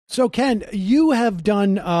So, Ken, you have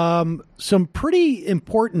done some pretty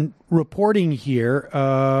important reporting here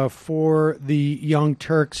for the Young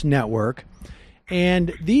Turks Network.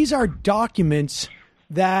 And these are documents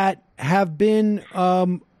that have been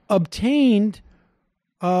obtained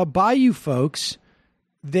by you folks.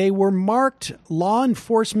 They were marked law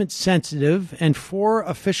enforcement sensitive and for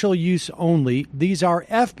official use only. These are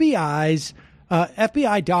FBI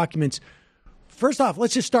documents. First off,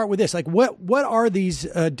 let's just start with this. Like, what are these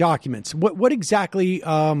documents? What exactly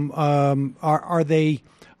are they?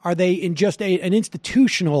 Are they in just an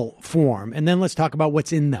institutional form? And then let's talk about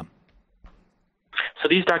what's in them. So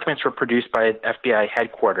these documents were produced by FBI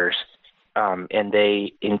headquarters, and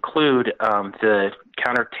they include the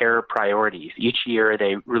counterterror priorities. Each year,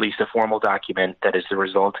 they release a formal document that is the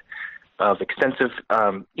result of extensive,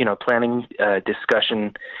 planning,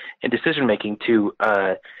 discussion, and decision making to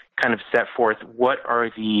kind of set forth what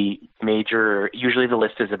are the major, usually the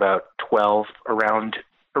list is about 12, around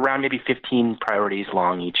maybe 15 priorities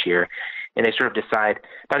long each year. And they sort of decide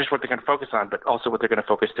not just what they're going to focus on, but also what they're going to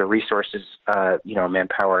focus their resources,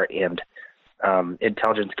 manpower and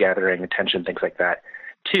intelligence gathering, attention, things like that,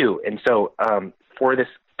 too. And so for this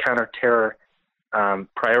counterterror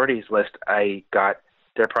priorities list, I got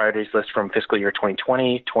their priorities list from fiscal year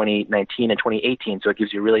 2020, 2019, and 2018. So it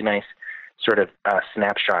gives you a really nice sort of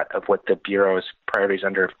snapshot of what the Bureau's priorities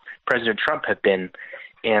under President Trump have been.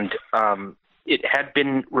 And it had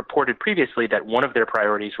been reported previously that one of their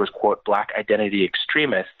priorities was, quote, Black identity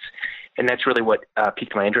extremists. And that's really what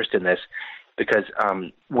piqued my interest in this, because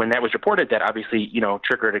when that was reported, that obviously,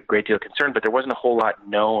 triggered a great deal of concern, but there wasn't a whole lot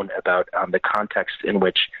known about the context in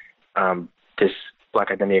which this Black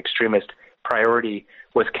identity extremist priority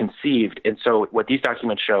was conceived. And so what these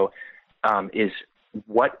documents show is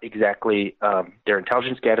what exactly their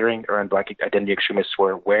intelligence gathering around Black identity extremists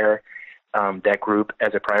were, where that group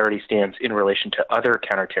as a priority stands in relation to other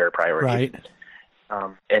counterterror priorities,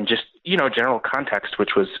 right? And just general context,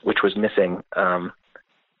 which was missing prior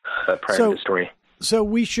to the story. So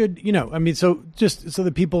we should, so just so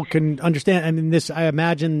that people can understand. I mean, I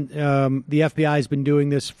imagine the FBI has been doing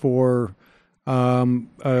this for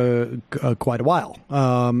quite a while,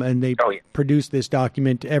 and they produce this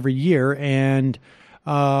document every year, and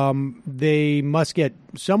they must get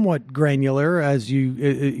somewhat granular as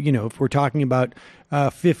if we're talking about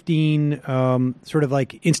 15 sort of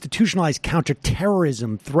like institutionalized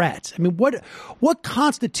counterterrorism threats. I mean, what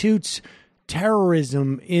constitutes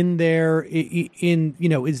terrorism in there?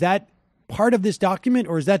 Is that part of this document,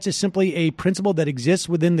 or is that just simply a principle that exists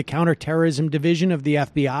within the counterterrorism division of the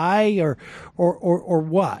FBI, or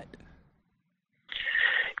what?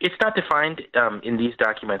 It's not defined in these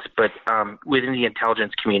documents, but within the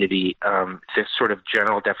intelligence community, the sort of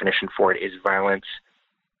general definition for it is violence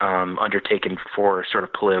undertaken for sort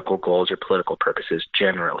of political goals or political purposes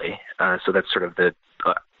generally. So that's sort of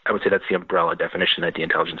I would say that's the umbrella definition that the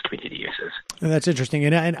intelligence community uses. That's interesting.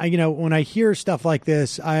 And when I hear stuff like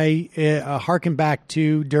this, I hearken back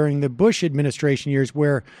to during the Bush administration years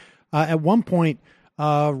where at one point,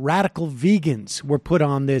 radical vegans were put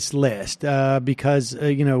on this list because,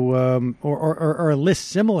 or a list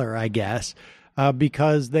similar, I guess,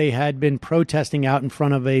 because they had been protesting out in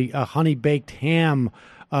front of a honey-baked ham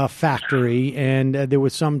factory. And there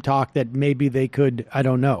was some talk that maybe they could, I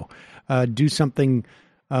don't know, do something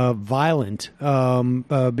violent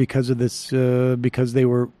because of this, because they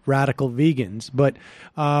were radical vegans. But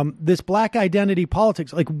this Black identity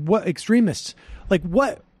politics, like what extremists, like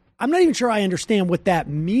what? I'm not even sure I understand what that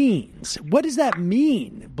means. What does that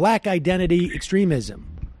mean, Black identity extremism?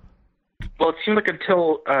 Well, it seemed like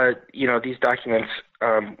until, these documents,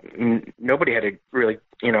 nobody had a really,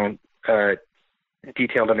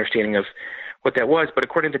 detailed understanding of what that was. But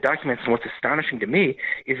according to documents, and what's astonishing to me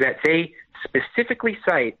is that they specifically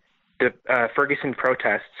cite the Ferguson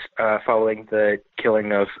protests following the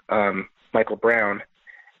killing of Michael Brown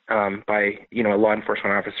by, a law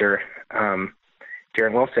enforcement officer,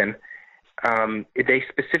 Darren Wilson. They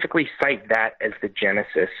specifically cite that as the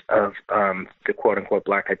genesis of the quote-unquote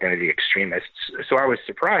Black identity extremists. So I was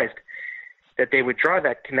surprised that they would draw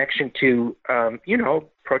that connection to,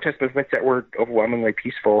 protest movements that were overwhelmingly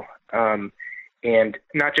peaceful. And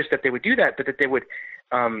not just that they would do that, but that they would,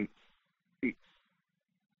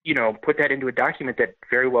 put that into a document that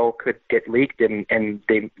very well could get leaked and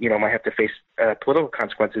they, might have to face political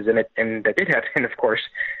consequences in it. And that did happen, of course.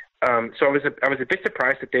 So I was a bit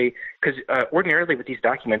surprised that because ordinarily with these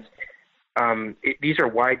documents, these are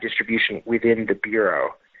wide distribution within the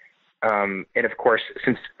Bureau. And of course,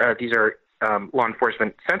 since these are law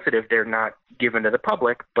enforcement sensitive, they're not given to the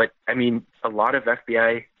public. But I mean, a lot of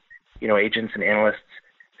FBI, agents and analysts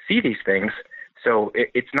see these things. So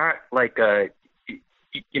it's not like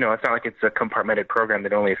it's not like it's a compartmented program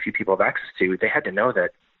that only a few people have access to. They had to know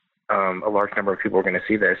that a large number of people were going to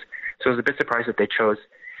see this. So I was a bit surprised that they chose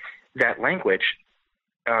that language,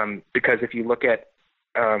 because if you look at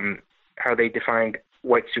how they defined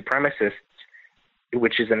white supremacists,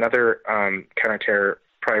 which is another counterterror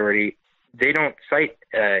priority, they don't cite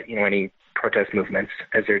any protest movements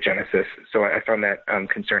as their genesis. So I found that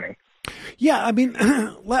concerning. Yeah, I mean,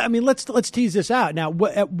 let's tease this out now.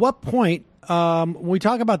 At what point, when we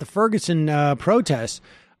talk about the Ferguson protests,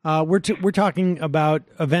 we're talking about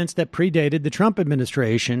events that predated the Trump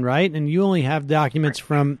administration, right? And you only have documents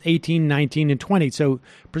from 18, 19, and 20. So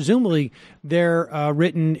presumably they're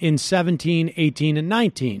written in 17, 18, and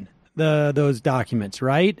 19. Those documents,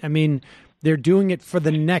 right? I mean, they're doing it for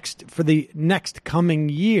the next coming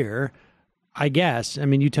year, I guess. I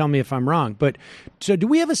mean, you tell me if I'm wrong. But so do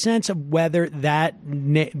we have a sense of whether that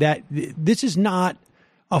this is not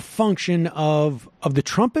a function of the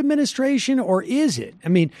Trump administration, or is it? I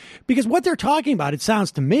mean, because what they're talking about, it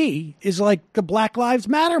sounds to me, is like the Black Lives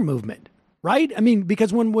Matter movement, right? I mean,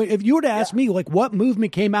 because if you were to ask me, like, what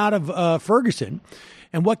movement came out of Ferguson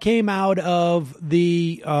and what came out of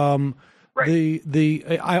I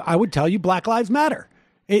would tell you Black Lives Matter.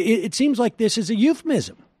 It seems like this is a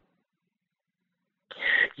euphemism.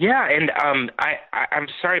 Yeah, and I'm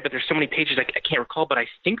sorry, but there's so many pages I can't recall, but I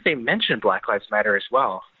think they mentioned Black Lives Matter as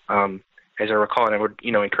well, as I recall, and I would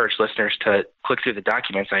encourage listeners to click through the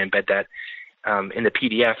documents. I embed that in the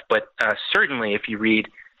PDF, but certainly if you read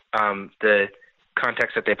the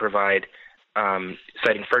context that they provide,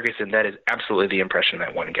 citing Ferguson, that is absolutely the impression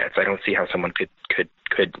that one gets. I don't see how someone could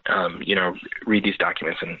read these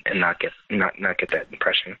documents and not get that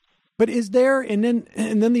impression. But is there, and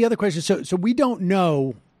then the other question, so we don't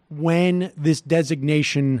know when this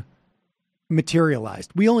designation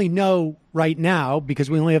materialized. We only know right now, because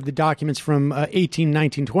we only have the documents from 18,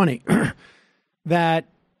 19, 20, that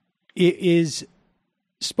it is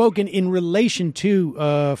spoken in relation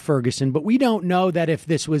to Ferguson, but we don't know that if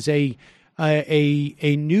this was a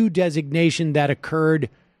new designation that occurred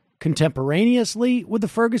contemporaneously with the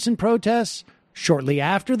Ferguson protests, shortly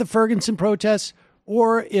after the Ferguson protests,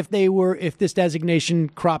 or if this designation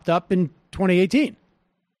cropped up in 2018.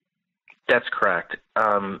 That's correct.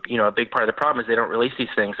 A big part of the problem is they don't release these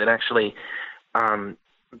things. And actually,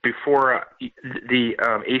 before the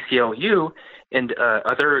ACLU and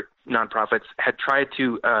other nonprofits had tried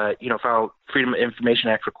to, file Freedom of Information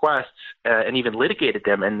Act requests and even litigated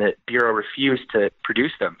them, and the Bureau refused to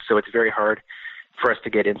produce them. So it's very hard for us to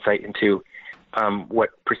get insight into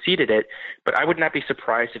what preceded it. But I would not be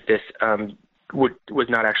surprised if this was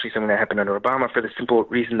not actually something that happened under Obama, for the simple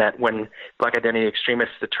reason that when Black identity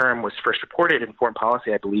extremists, the term, was first reported in foreign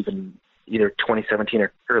policy, I believe in either 2017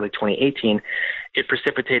 or early 2018, it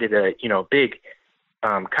precipitated a big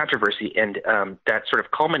controversy, and that sort of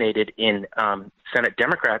culminated in Senate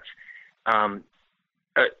Democrats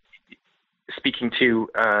speaking to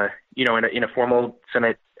in a formal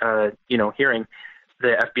Senate hearing,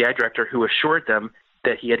 the FBI director, who assured them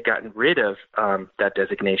that he had gotten rid of that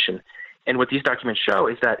designation. And what these documents show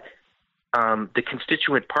is that the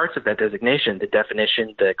constituent parts of that designation, the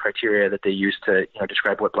definition, the criteria that they use to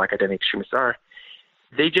describe what Black identity extremists are,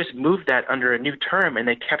 they just moved that under a new term, and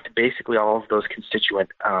they kept basically all of those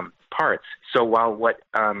constituent parts. So while what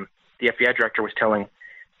the FBI director was telling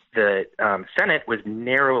the Senate was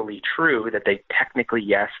narrowly true, that they technically,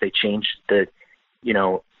 yes, they changed the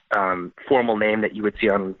formal name that you would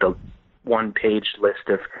see on the one-page list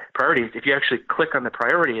of priorities, if you actually click on the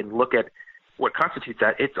priority and look at what constitutes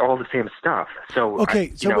that, it's all the same stuff. So,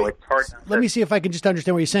 okay, it's hard. Let me see if I can just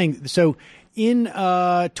understand what you're saying. So in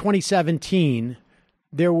 2017,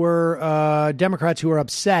 there were Democrats who were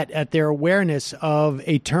upset at their awareness of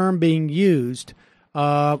a term being used.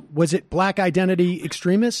 Was it Black identity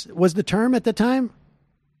extremists was the term at the time?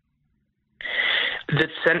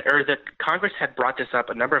 The Congress had brought this up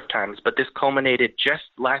a number of times, but this culminated just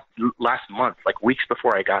last month, like weeks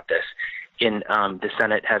before I got this, in the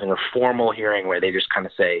Senate having a formal hearing where they just kind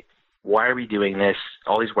of say, why are we doing this?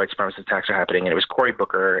 All these white supremacist attacks are happening. And it was Cory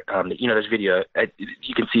Booker. There's video.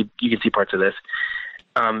 You can see parts of this.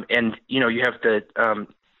 And you have the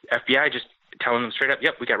FBI just telling them straight up,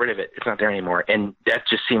 yep, we got rid of it. It's not there anymore. And that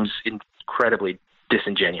just seems incredibly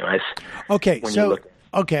disingenuous. Okay,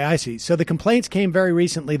 okay, I see. So the complaints came very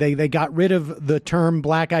recently. They got rid of the term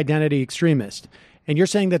Black identity extremist. And you're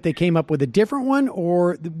saying that they came up with a different one,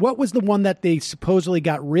 or what was the one that they supposedly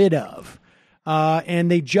got rid of?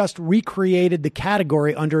 And they just recreated the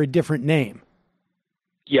category under a different name.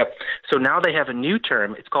 Yep. So now they have a new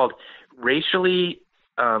term. It's called racially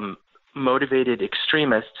motivated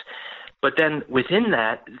extremists. But then within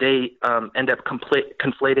that, they end up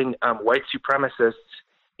conflating white supremacists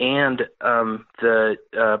and the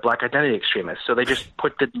black identity extremists. So they just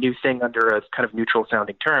put the new thing under a kind of neutral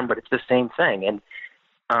sounding term, but it's the same thing. And,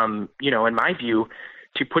 in my view,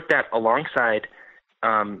 to put that alongside,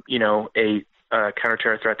 a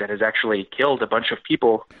counterterror threat that has actually killed a bunch of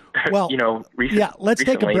people, recently. Yeah, let's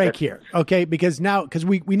take a break here, okay? Because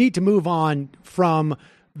we need to move on from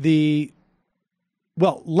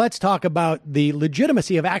let's talk about the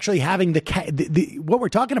legitimacy of actually having what we're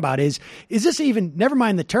talking about is this even, never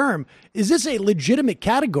mind the term, is this a legitimate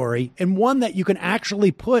category and one that you can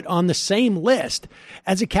actually put on the same list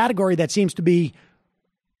as a category that seems to be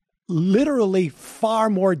literally far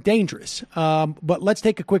more dangerous? But let's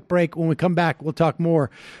take a quick break. When we come back, we'll talk more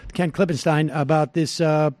with Ken Klippenstein about this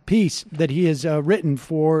piece that he has written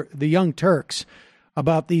for the Young Turks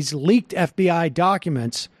about these leaked FBI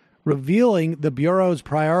documents revealing the Bureau's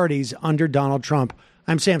priorities under Donald Trump.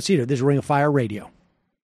 I'm Sam Seder. This is Ring of Fire Radio.